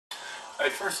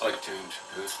I'd first like to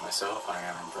introduce myself. I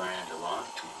am Brian DeLong,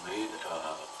 team lead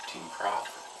of Team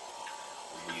Profit.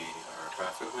 We are a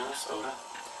Profit, Minnesota.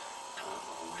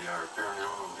 We are a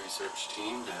paranormal research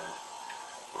team that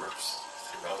works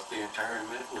throughout the entire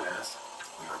Midwest.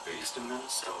 We are based in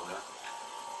Minnesota,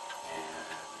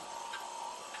 and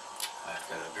I've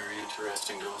got a very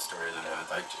interesting ghost story that I would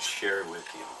like to share with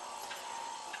you.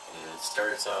 It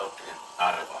starts out in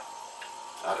Ottawa,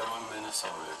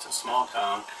 Minnesota. It's a small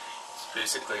town. It's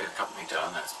basically a company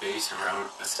town that's based around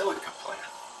a silica plant.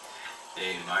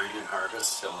 They mine and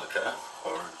harvest silica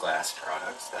or glass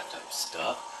products, that type of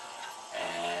stuff.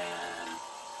 And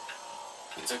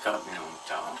it's a company-owned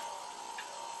town.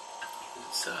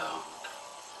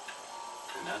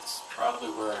 And that's probably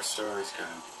where our story's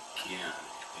going to begin.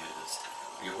 Is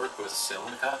when you work with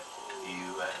silica,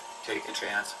 you take a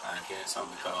chance on getting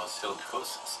something called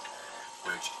silicosis,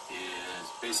 which is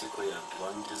basically a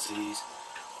lung disease,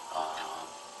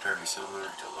 very similar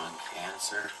to lung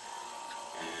cancer,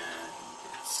 and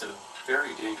it's a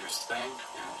very dangerous thing,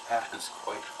 and it happens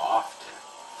quite often.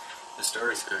 The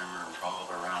story's going to revolve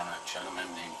around a gentleman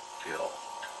named Bill,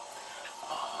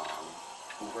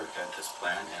 who worked at this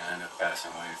plant and ended up passing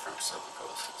away from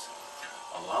silicosis,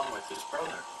 along with his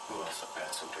brother, who also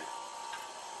passed away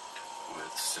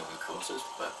with silicosis,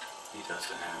 but he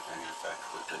doesn't have any effect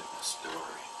within the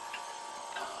story.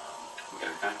 We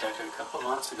got contacted a couple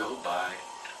months ago by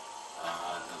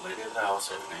the lady of the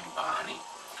household named Bonnie.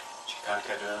 She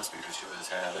contacted us because she was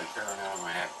having paranormal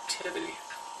activity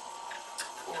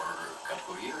for a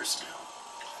couple of years now.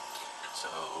 So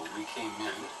we came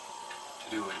in to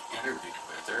do an interview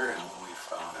with her, and we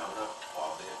found out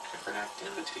all the different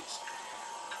activities.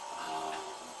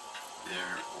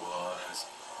 There was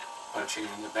punching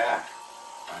in the back,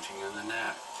 punching in the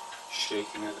neck,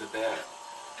 shaking of the bed,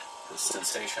 the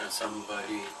sensation of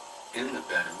somebody in the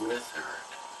bed with her,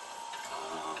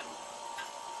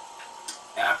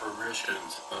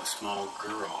 apparitions of small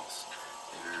girls.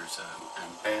 There's an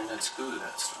abandoned school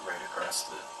that's right across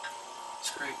the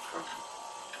street from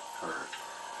her.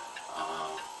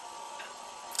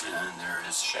 And there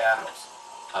is shadows,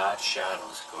 odd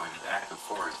shadows going back and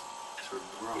forth through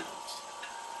rooms.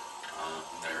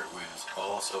 There was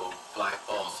also black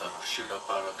balls that will shoot up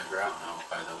out of the ground out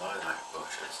by the lilac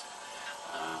bushes.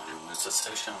 The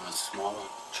sensation of a small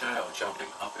child jumping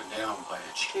up and down by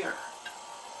a chair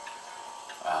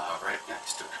right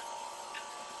next to her.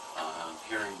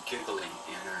 Hearing giggling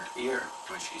in her ear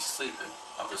when she's sleeping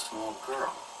of a small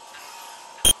girl.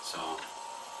 So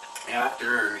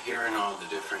after hearing all the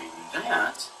different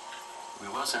events, we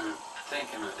wasn't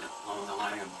thinking along the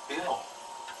line of Bill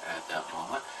at that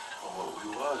moment, but what we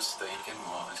was thinking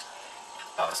was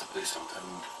possibly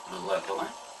something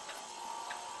malevolent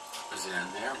was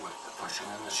in there with the pushing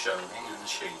and the shoving and the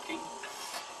shaking,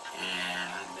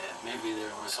 and that maybe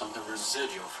there was something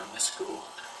residual from the school.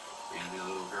 Maybe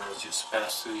little girls just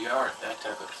passed through the yard, that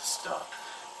type of stuff,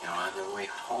 on their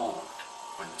way home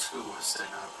when the school was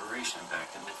set in operation back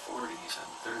in the 40s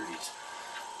and 30s.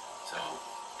 So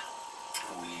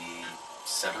we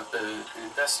set up an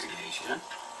investigation,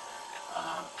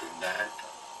 and that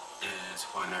is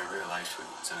when I realized we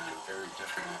was in a very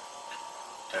different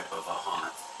type of a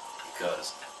haunt,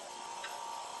 because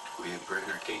we bring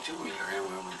our K2 meter in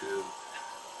when we do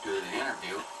the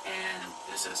interview, and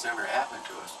this has never happened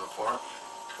to us before,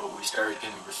 but we started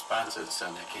getting responses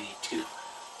on the K2,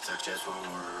 such as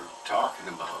when we're talking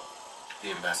about the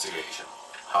investigation,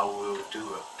 how we'll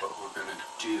do it, what we're going to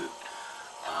do.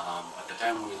 At the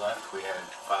time we left, we had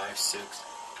 5, 6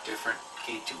 different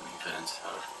K2 events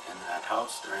in that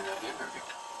house during that interview.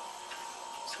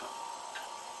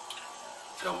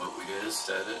 So what we did is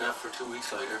set it up for 2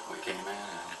 weeks later. We came in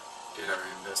and did our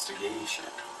investigation.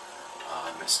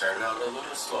 It started out a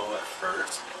little slow at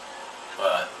first,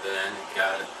 but then it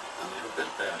got a little bit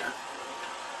better.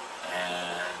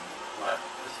 And what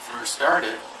first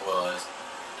started was,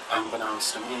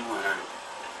 unbeknownst to me, when I'm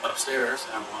upstairs,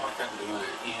 I'm walking, doing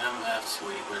an EMF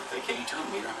sweep with the K2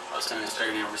 meter. All of a sudden I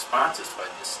started getting responses by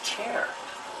this chair.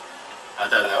 I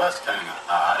thought that was kind of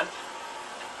odd.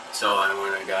 So I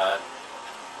went and got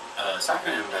a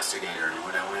second investigator, and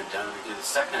when I went down to get the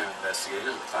second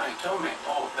investigator, the client told me,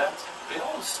 "Oh, that's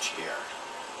Bill's chair."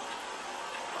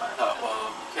 I thought, well,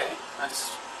 okay,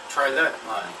 let's try that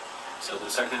line. So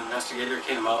the second investigator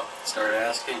came up, started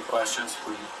asking questions.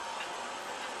 We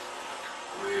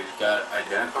got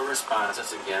identical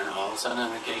responses again. All of a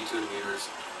sudden the K2 meters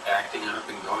acting up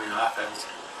and going off as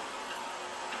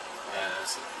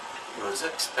was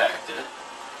expected.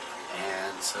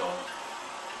 And so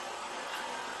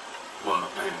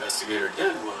what my investigator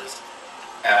did was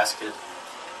ask if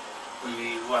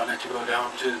we wanted to go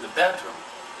down to the bedroom,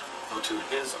 go to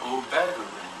his old bedroom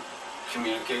and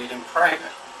communicate in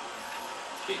private.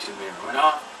 K2 meter went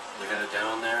off, we headed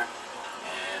down there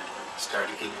and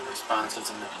started getting responses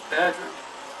in the bedroom.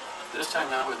 This time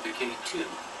not with the K2.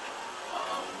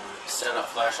 We set up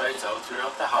flashlights out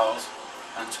throughout the house,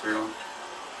 unscrew them,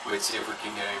 we'd see if we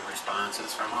can get any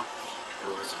responses from them.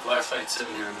 There was a flashlight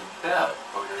sitting on the bed,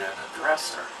 pointed at a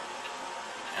dresser.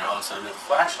 And all of a sudden the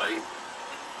flashlight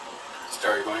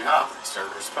started going off, and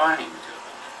started responding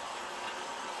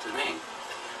to me.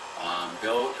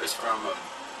 Bill is from a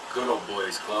good old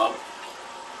boys club.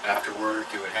 After work,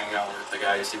 he would hang out with the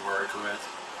guys he worked with,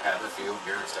 have a few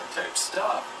beers, that type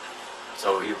stuff.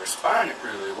 So he responded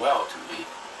really well to me.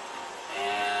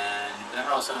 And then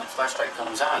all of a sudden the flashlight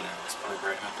comes on and it was pointing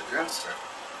right at the dresser.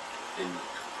 And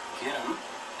Kim,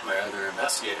 my other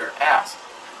investigator, asked,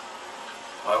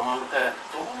 why won't that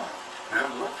go on? And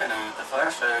I'm looking at the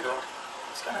flashlight, I go,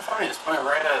 it's kind of funny, it's pointing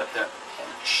right at that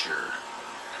picture.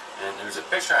 And there's a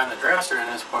picture on the dresser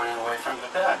and it's pointing away from the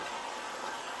bed.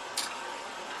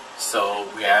 So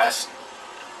we asked,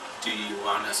 do you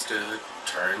want us to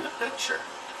turn the picture?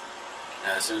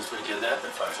 And as soon as we did that,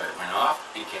 the flashlight went off,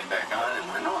 it came back on and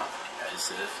went off, as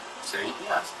if saying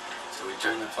yes. So we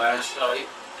turned the flashlight,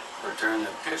 or turned the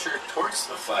picture towards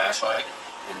the flashlight,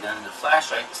 and then the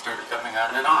flashlight started coming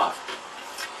on and off.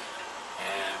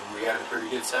 And we had a pretty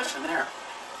good session there.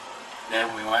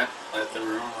 Then we went, let the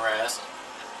room rest,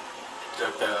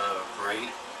 took a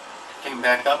break, came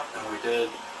back up, and we did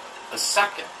a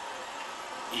second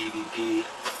EVP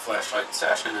flashlight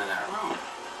session in that room.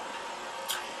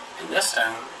 And this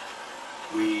time,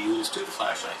 we used two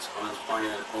flashlights. One was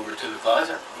pointed over to the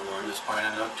closet, and one was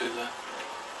pointed up to the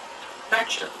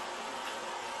picture.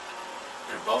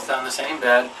 They're both on the same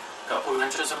bed, a couple of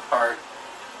inches apart,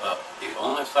 but the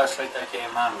only flashlight that came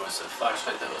on was the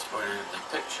flashlight that was pointed at the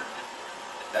picture.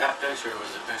 That picture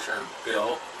was a picture of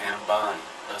Bill and Bonnie,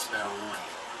 husband and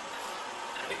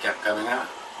wife. They kept coming on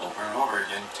over and over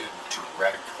again to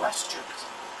direct questions.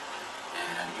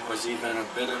 And he was even a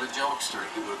bit of a jokester.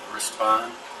 He would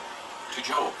respond to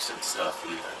jokes and stuff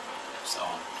even. So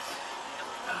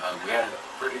we had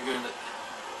pretty good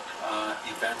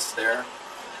events there.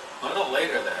 A little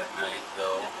later that night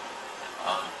though,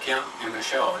 Kim and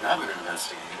Michelle, another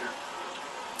investigator,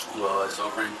 was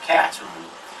over in Kat's room.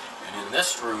 And in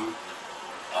this room,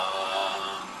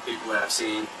 people have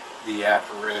seen the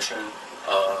apparition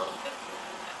of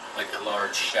like a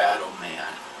large shadow man.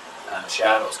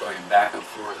 Shadows going back and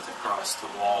forth across the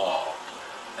wall,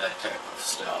 that type of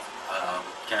stuff.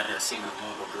 Kat has seen a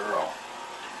little girl.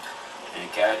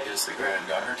 And Kat is the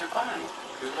granddaughter to Bonnie,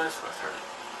 who lives with her.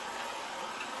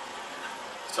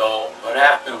 So what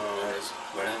happened was,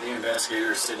 one of the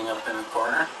investigators sitting up in a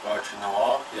corner, watching the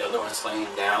wall, the other one's laying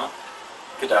down,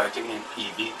 conducting an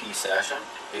EVP session,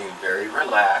 being very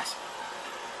relaxed.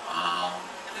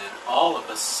 And all of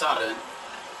a sudden,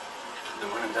 the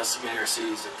one investigator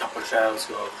sees a couple of shadows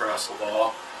go across the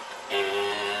wall,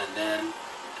 and then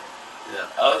the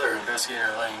other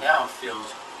investigator laying down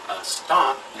feels a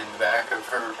stomp in the back of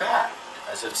her back,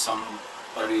 as if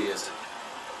somebody is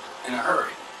in a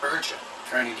hurry, urgent,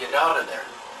 trying to get out of there.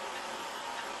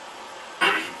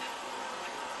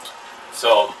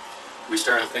 So we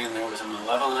started thinking there was a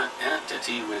malevolent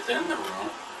entity within the room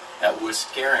that was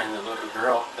scaring the little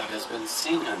girl that has been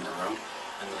seen in the room,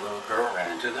 and the little girl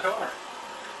ran to the door.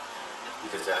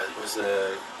 Because that was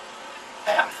the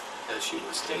path that she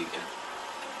was taking,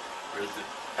 or the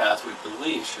path we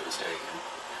believe she was taking.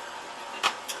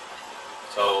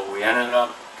 So we ended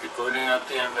up concluding up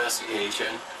the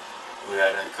investigation. We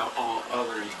had a couple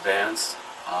other events.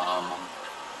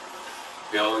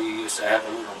 Bill used to have a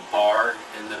little bar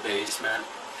in the basement.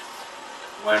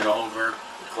 Went over,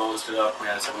 we closed it up, we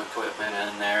had some equipment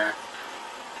in there.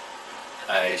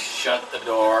 I shut the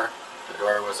door. The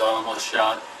door was almost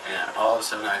shut, and all of a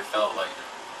sudden I felt like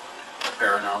a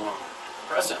paranormal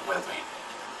presence with me.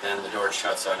 Then the door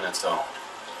shuts on its own.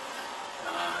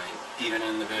 Even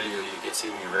in the video, you can see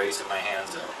me raising my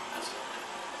hands up.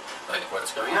 Like,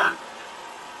 what's going on?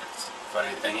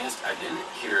 Funny thing is, I didn't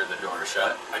hear the door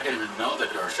shut. I didn't know the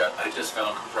door shut. I just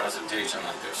felt a presentation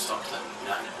like there's something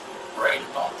not right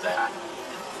about that.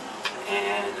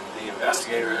 And the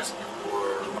investigators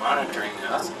were monitoring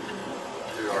us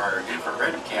through our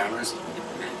infrared cameras,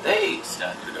 and they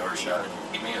set the door shut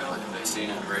immediately. They seen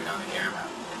it right on the camera.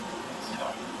 So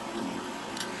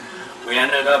we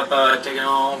ended up taking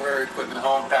all of our equipment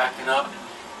home, packing up,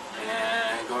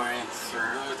 and going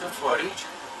through the footage.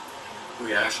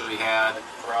 We actually had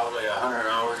probably 100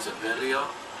 hours of video,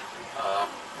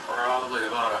 probably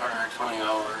about 120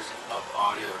 hours of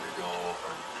audio to go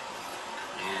over.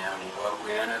 And what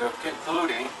we ended up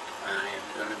concluding, I am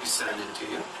going to be sending to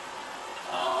you.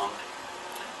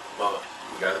 But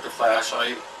we got the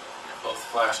flashlight, both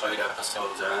flashlight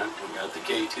episodes on. We got the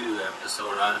K2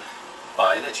 episode on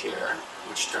by the chair,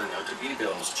 which turned out to be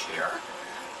Bill's chair.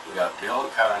 We got Bill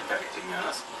contacting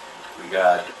us. We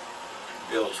got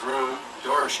Bill's room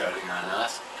door shutting on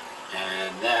us.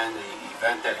 And then the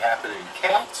event that happened in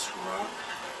Kat's room,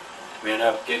 we ended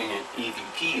up getting an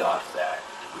EVP off that.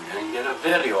 We didn't get a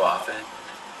video off it.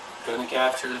 Couldn't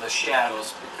capture the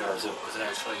shadows because it was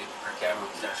actually, our camera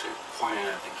was actually pointing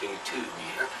at the K2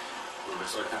 meter. We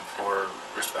was looking for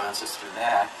responses to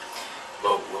that.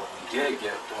 But what we did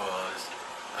get was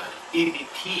an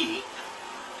EVP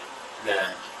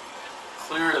that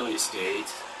clearly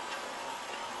states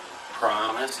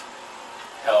promise,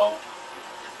 help,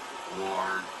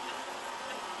 warn,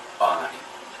 Bonnie.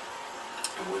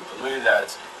 And we believe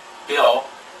that's Bill,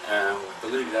 and we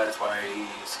believe that's why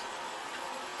he's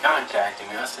contacting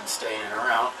us and staying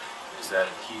around, is that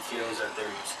he feels that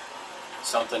there's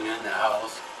something in the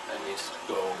house that needs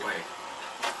to go away.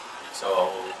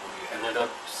 So we ended up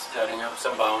setting up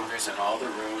some boundaries in all the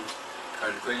rooms,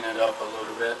 tried to clean it up a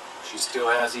little bit. She still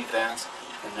has events,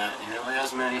 and not nearly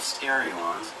as many scary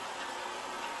ones,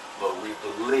 but we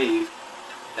believe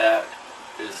that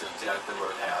is exactly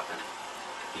what happened.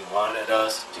 He wanted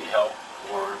us to help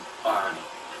warn Bonnie.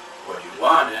 What he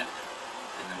wanted,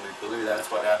 and then we believe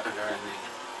that's what happened during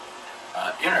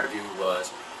the interview,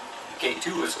 was the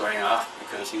K2 was going off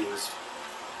because he was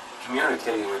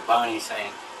communicating with Bonnie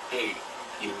saying, hey,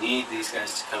 you need these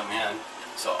guys to come in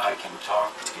so I can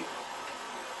talk to you.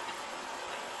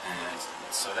 And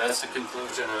so that's the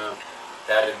conclusion of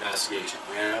that investigation.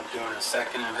 We ended up doing a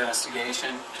second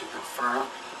investigation to confirm.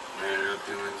 We ended up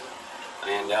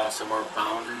laying down some more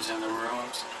boundaries in the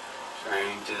rooms,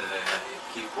 trying to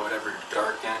keep whatever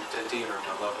dark entity or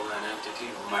malevolent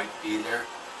entity might be there,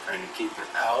 trying to keep it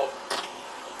out.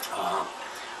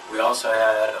 We also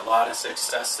had a lot of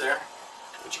success there,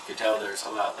 but you could tell there's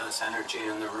a lot less energy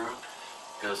in the room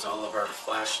because all of our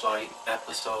flashlight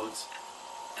episodes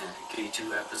and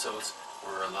K2 episodes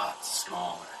were a lot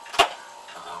smaller.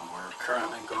 We're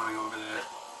currently going over that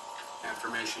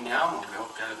information now, and we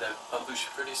hope to have that published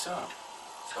pretty soon.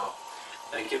 So,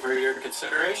 thank you for your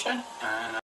consideration, and